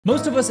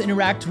Most of us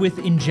interact with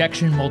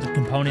injection molded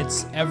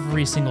components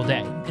every single day.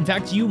 In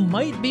fact, you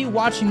might be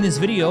watching this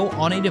video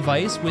on a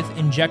device with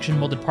injection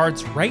molded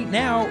parts right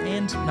now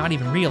and not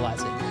even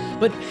realize it.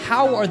 But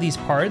how are these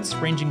parts,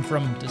 ranging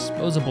from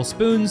disposable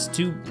spoons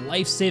to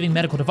life-saving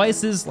medical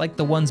devices like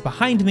the ones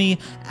behind me,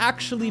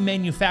 actually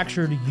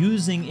manufactured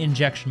using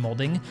injection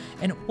molding?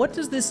 And what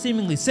does this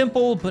seemingly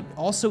simple but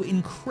also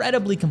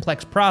incredibly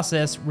complex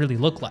process really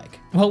look like?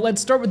 Well,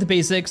 let's start with the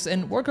basics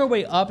and work our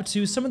way up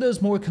to some of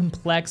those more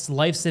complex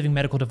life-saving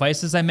medical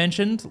devices I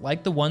mentioned,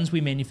 like the ones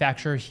we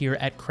manufacture here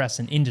at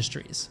Crescent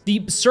Industries.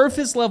 The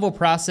surface level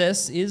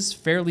process is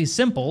fairly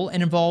simple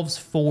and involves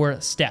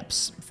 4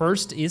 steps.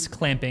 First is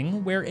clamping,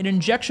 where an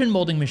injection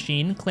molding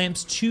machine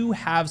clamps 2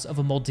 halves of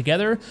a mold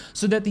together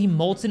so that the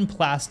molten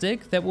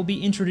plastic that will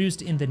be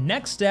introduced in the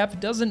next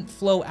step doesn't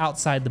flow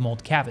outside the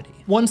mold cavity.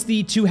 Once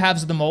the 2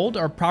 halves of the mold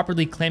are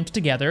properly clamped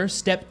together,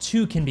 step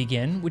 2 can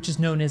begin, which is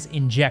known as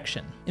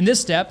injection. In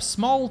this step,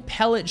 small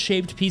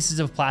pellet-shaped pieces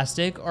of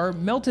plastic are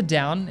melted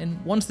down,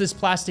 and once this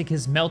plastic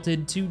is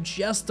melted to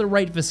just the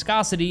right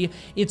viscosity,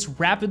 it's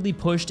rapidly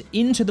pushed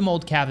into the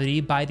mold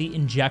cavity by the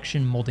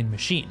injection molding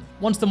machine.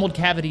 Once the mold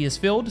cavity is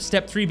filled,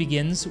 step 3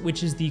 begins,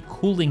 which is the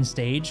cooling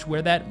stage,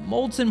 where that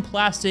molten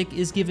plastic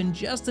is given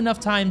just enough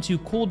time to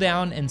cool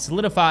down and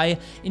solidify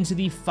into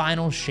the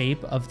final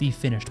shape of the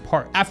finished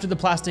part. After the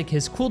plastic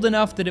has cooled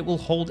enough that it will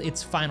hold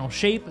its final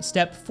shape,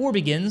 step 4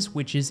 begins,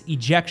 which is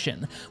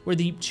ejection, where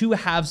the 2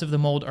 halves of the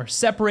mold are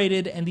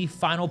separated and the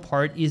final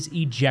part is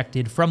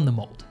ejected from the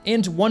mold.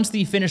 And once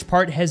the finished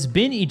part has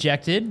been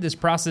ejected, this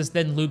process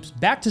then loops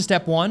back to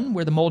step 1,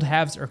 where the mold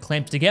halves are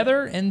clamped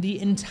together and the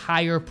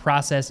entire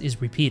process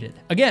is repeated.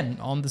 Again,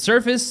 on the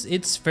surface,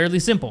 it's fairly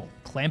simple.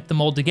 Clamp the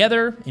mold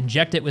together,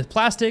 inject it with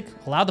plastic,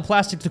 allow the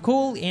plastic to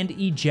cool, and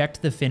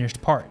eject the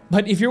finished part.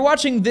 But if you're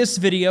watching this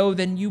video,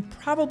 then you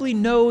probably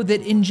know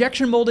that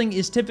injection molding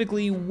is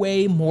typically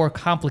way more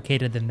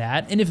complicated than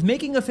that, and if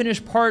making a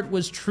finished part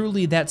was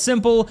truly that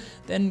simple,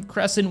 then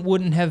Crescent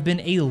wouldn't have been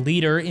a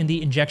leader in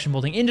the injection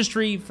molding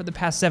industry for the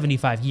past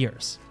 75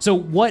 years. So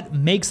what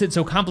makes it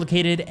so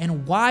complicated,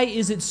 and why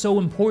is it so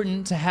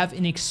important to have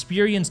an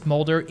experienced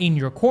molder in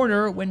your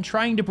corner when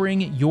trying to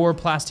bring your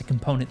plastic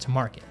component to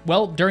market?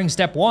 Well, during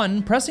step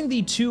 1, pressing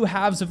the 2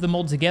 halves of the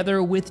mold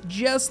together with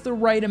just the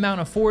right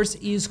amount of force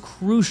is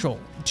crucial.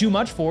 Too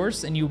much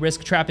force and you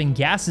risk trapping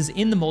gases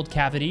in the mold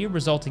cavity,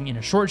 resulting in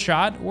a short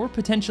shot or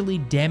potentially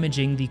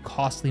damaging the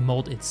costly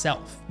mold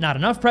itself. Not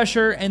enough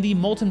pressure and the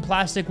molten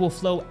plastic will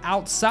flow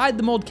outside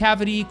the mold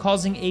cavity,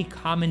 causing a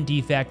common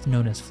defect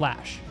known as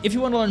flash. If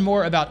you want to learn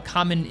more about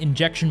common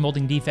injection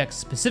molding defects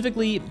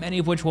specifically, many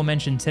of which we'll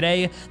mention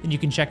today, then you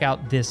can check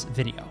out this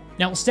video.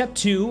 Now, step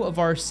 2 of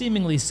our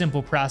seemingly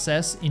simple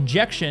process,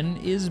 injection,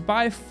 is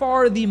by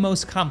far the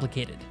most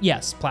complicated.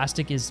 Yes,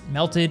 plastic is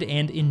melted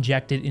and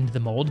injected into the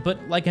mold, but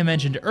like I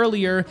mentioned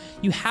earlier,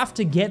 you have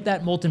to get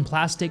that molten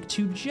plastic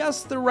to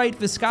just the right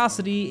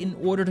viscosity in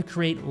order to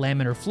create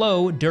laminar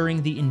flow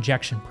during the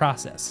injection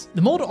process.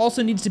 The mold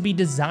also needs to be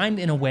designed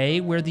in a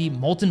way where the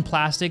molten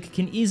plastic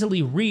can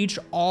easily reach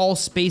all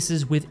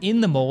spaces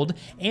within the mold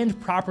and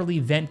properly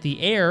vent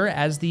the air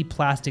as the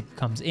plastic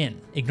comes in.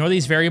 Ignore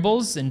these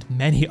variables and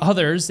many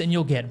others, and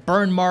you'll get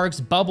burn marks,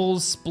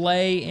 bubbles,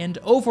 splay, and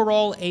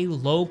overall a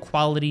low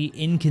quality,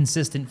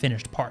 inconsistent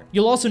finished part.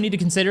 You'll also need to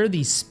consider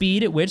the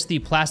speed at which the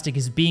plastic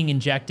is being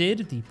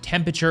injected, the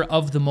temperature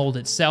of the mold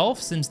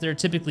itself, since they're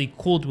typically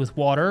cooled with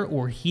water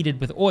or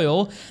heated with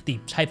oil, the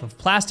type of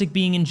plastic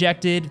being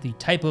injected, the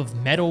type of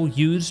metal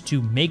used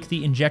to make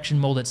the injection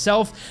mold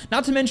itself,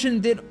 not to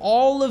mention that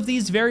all of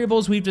these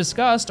variables we've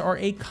discussed are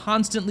a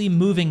constantly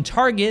moving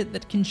target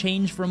that can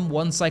change from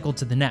one cycle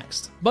to the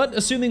next. But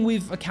assuming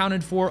we've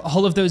accounted for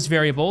all of those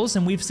variables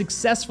and we've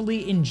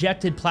successfully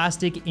injected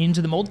plastic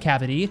into the mold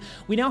cavity,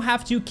 we now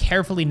have to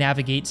carefully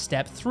navigate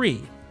step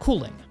 3.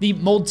 Cooling. The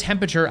mold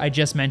temperature I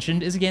just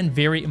mentioned is again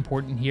very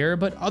important here,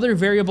 but other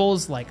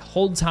variables like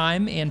hold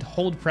time and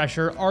hold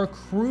pressure are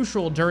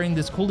crucial during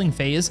this cooling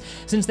phase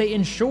since they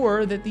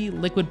ensure that the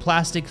liquid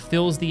plastic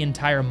fills the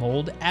entire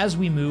mold as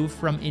we move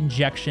from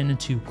injection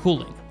to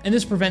cooling. And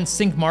this prevents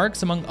sink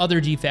marks among other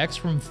defects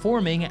from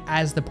forming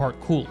as the part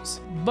cools.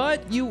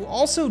 But you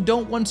also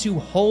don't want to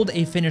hold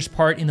a finished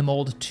part in the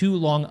mold too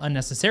long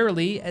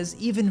unnecessarily, as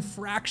even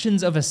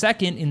fractions of a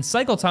second in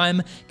cycle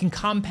time can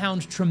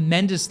compound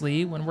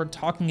tremendously when we're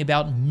talking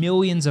about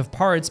millions of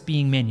parts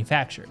being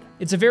manufactured.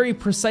 It's a very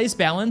precise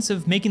balance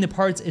of making the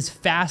parts as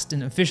fast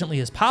and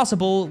efficiently as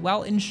possible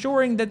while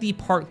ensuring that the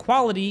part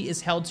quality is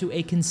held to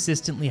a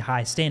consistently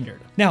high standard.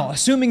 Now,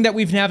 assuming that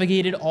we've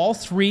navigated all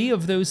 3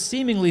 of those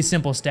seemingly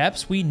simple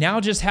steps, we now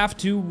just have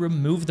to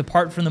remove the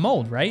part from the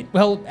mold, right?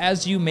 Well,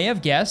 as you may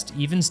have guessed,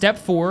 even step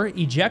 4,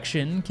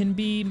 ejection, can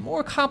be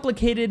more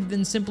complicated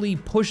than simply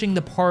pushing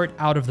the part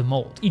out of the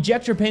mold.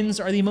 Ejector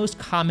pins are the most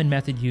common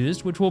method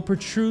used, which will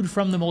protrude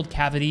from the mold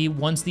cavity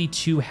once the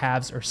 2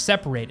 halves are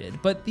separated,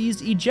 but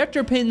these ejector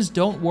injector pins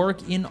don't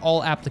work in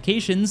all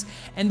applications,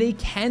 and they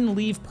can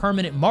leave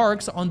permanent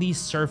marks on the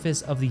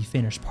surface of the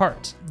finished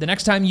part. The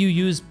next time you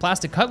use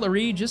plastic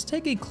cutlery, just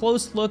take a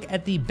close look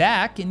at the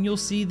back and you'll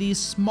see these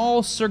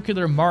small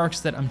circular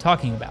marks that I'm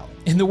talking about.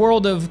 In the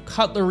world of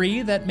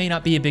cutlery, that may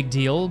not be a big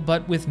deal,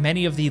 but with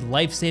many of the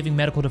life-saving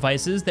medical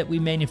devices that we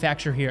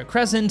manufacture here at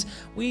Crescent,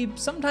 we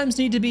sometimes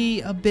need to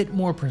be a bit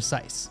more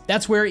precise.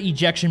 That's where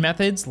ejection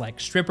methods like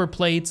stripper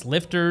plates,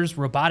 lifters,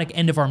 robotic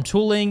end-of-arm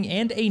tooling,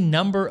 and a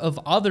number of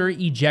other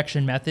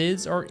ejection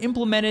methods are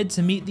implemented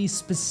to meet the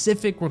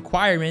specific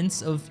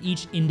requirements of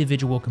each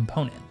individual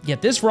component.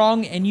 Get this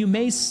wrong, and you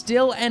may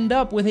still end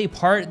up with a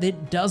part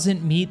that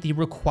doesn't meet the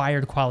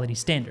required quality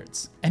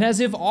standards. And as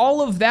if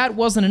all of that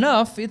wasn't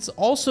enough, it's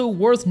also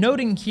worth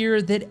noting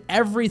here that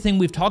everything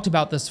we've talked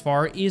about thus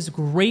far is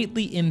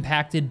greatly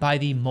impacted by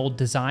the mold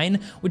design,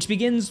 which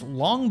begins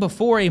long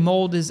before a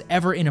mold is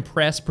ever in a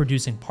press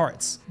producing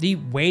parts. The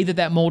way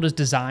that mold is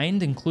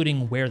designed,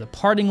 including where the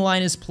parting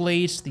line is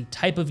placed, the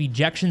type of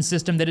ejection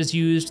system that is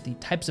used, the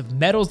types of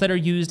metals that are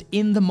used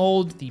in the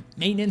mold, the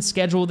maintenance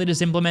schedule that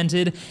is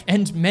implemented,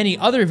 and many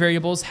other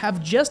variables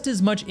have just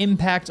as much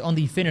impact on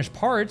the finished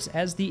parts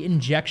as the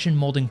injection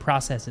molding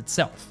process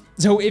itself.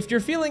 So if you're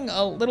feeling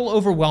a little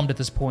overwhelmed at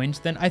this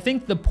point, then I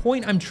think the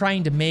point I'm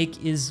trying to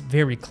make is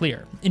very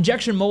clear.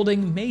 Injection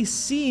molding may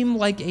seem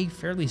like a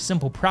fairly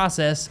simple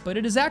process, but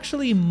it is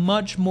actually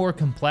much more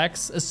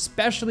complex,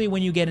 especially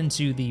when you get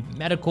into the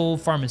medical,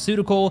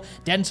 pharmaceutical,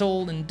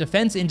 dental, and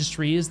defense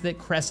industries that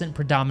Crescent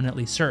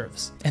predominantly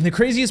serves. And the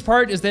craziest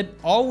part is that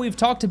all we've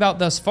talked about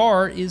thus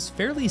far is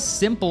fairly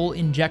simple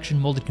injection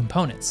molded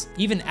components.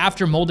 Even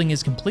after molding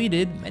is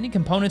completed, many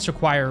components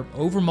require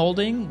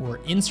overmolding or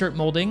insert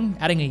molding,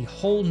 adding a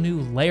whole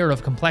new layer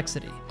of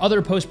complexity.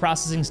 Other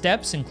post-processing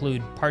steps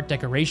include part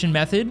decoration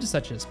methods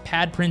such as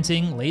pad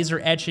printing, laser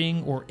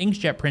etching, or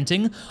inkjet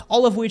printing,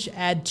 all of which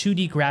add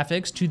 2D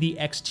graphics to the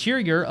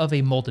exterior of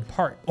a molded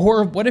part.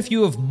 Or what if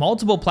you have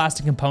multiple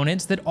plastic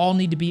components that all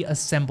need to be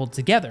assembled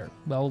together?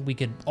 Well, we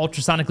could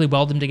ultrasonically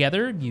weld them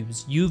together,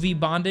 use UV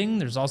bonding,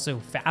 there's also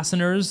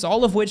fasteners,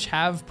 all of which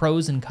have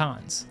pros and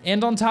cons.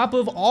 And on top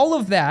of all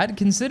of that,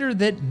 consider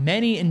that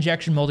many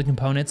injection molded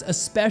components,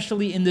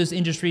 especially in those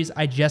industries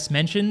I just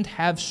mentioned,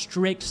 have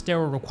strict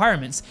sterile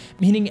requirements,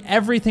 meaning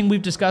everything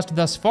we've discussed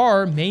thus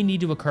far may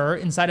need to occur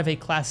inside of a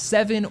Class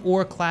 7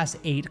 or Class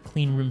 8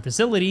 clean room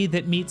facility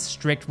that meets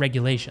strict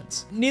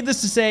regulations.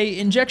 Needless to say,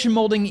 injection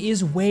molding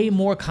is way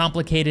more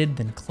complicated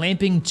than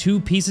clamping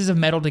two pieces of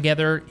metal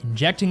together,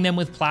 injecting them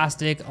with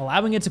plastic,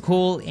 allowing it to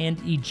cool,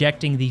 and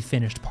ejecting the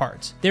finished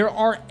part. There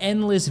are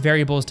endless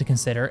variables to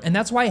consider, and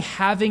that's why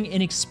having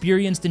an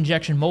experienced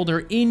injection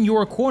molder in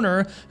your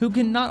corner who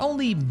can not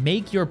only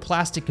make your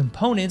plastic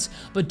components,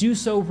 but do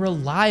so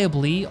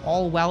reliably,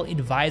 all while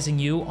advising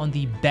you on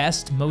the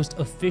best, most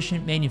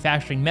efficient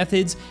manufacturing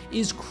methods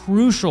is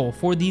crucial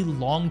for the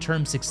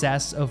long-term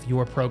success of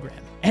your program.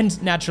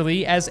 And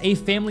naturally, as a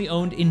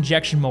family-owned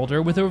injection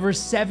molder with over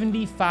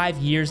 75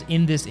 years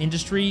in this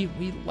industry,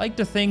 we like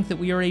to think that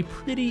we are a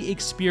pretty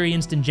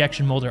experienced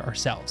injection molder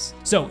ourselves.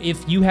 So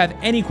if you have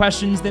any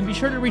questions, then be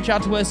sure to reach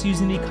out to us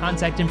using the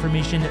contact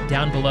information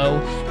down below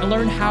and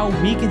learn how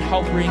we can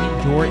help bring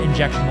your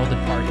injection molded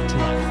part to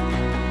life.